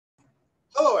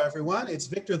Hello, everyone. It's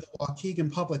Victor at the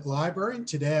Waukegan Public Library.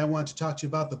 Today, I want to talk to you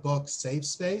about the book Safe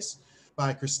Space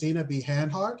by Christina B.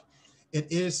 Hanhardt.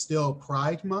 It is still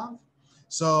Pride Month,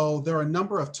 so there are a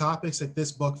number of topics that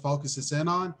this book focuses in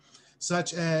on,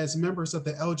 such as members of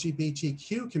the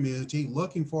LGBTQ community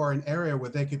looking for an area where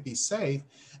they could be safe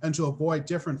and to avoid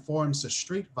different forms of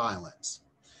street violence.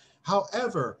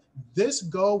 However, this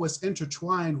goal was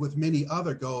intertwined with many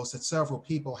other goals that several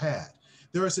people had.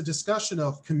 There is a discussion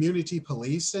of community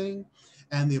policing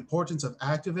and the importance of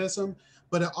activism,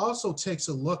 but it also takes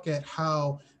a look at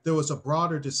how there was a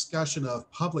broader discussion of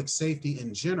public safety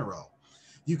in general.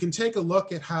 You can take a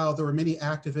look at how there were many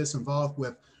activists involved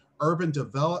with urban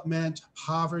development,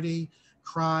 poverty,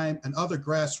 crime, and other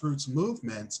grassroots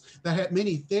movements that had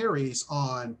many theories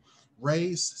on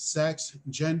race, sex,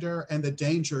 gender, and the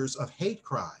dangers of hate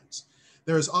crimes.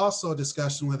 There is also a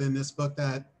discussion within this book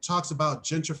that talks about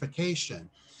gentrification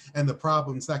and the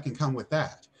problems that can come with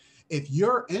that. If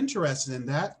you're interested in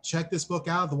that, check this book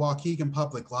out at the Waukegan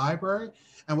Public Library.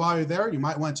 And while you're there, you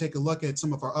might want to take a look at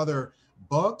some of our other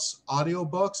books,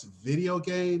 audiobooks, video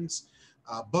games,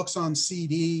 books on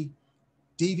CD,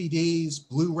 DVDs,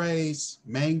 Blu-rays,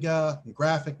 manga,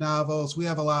 graphic novels. We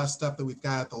have a lot of stuff that we've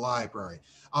got at the library.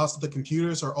 Also, the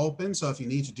computers are open, so if you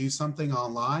need to do something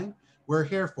online, we're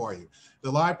here for you.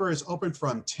 The library is open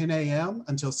from 10 a.m.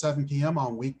 until 7 p.m.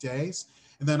 on weekdays,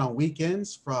 and then on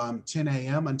weekends from 10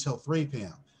 a.m. until 3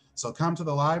 p.m. So come to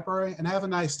the library and have a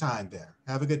nice time there.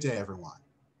 Have a good day, everyone.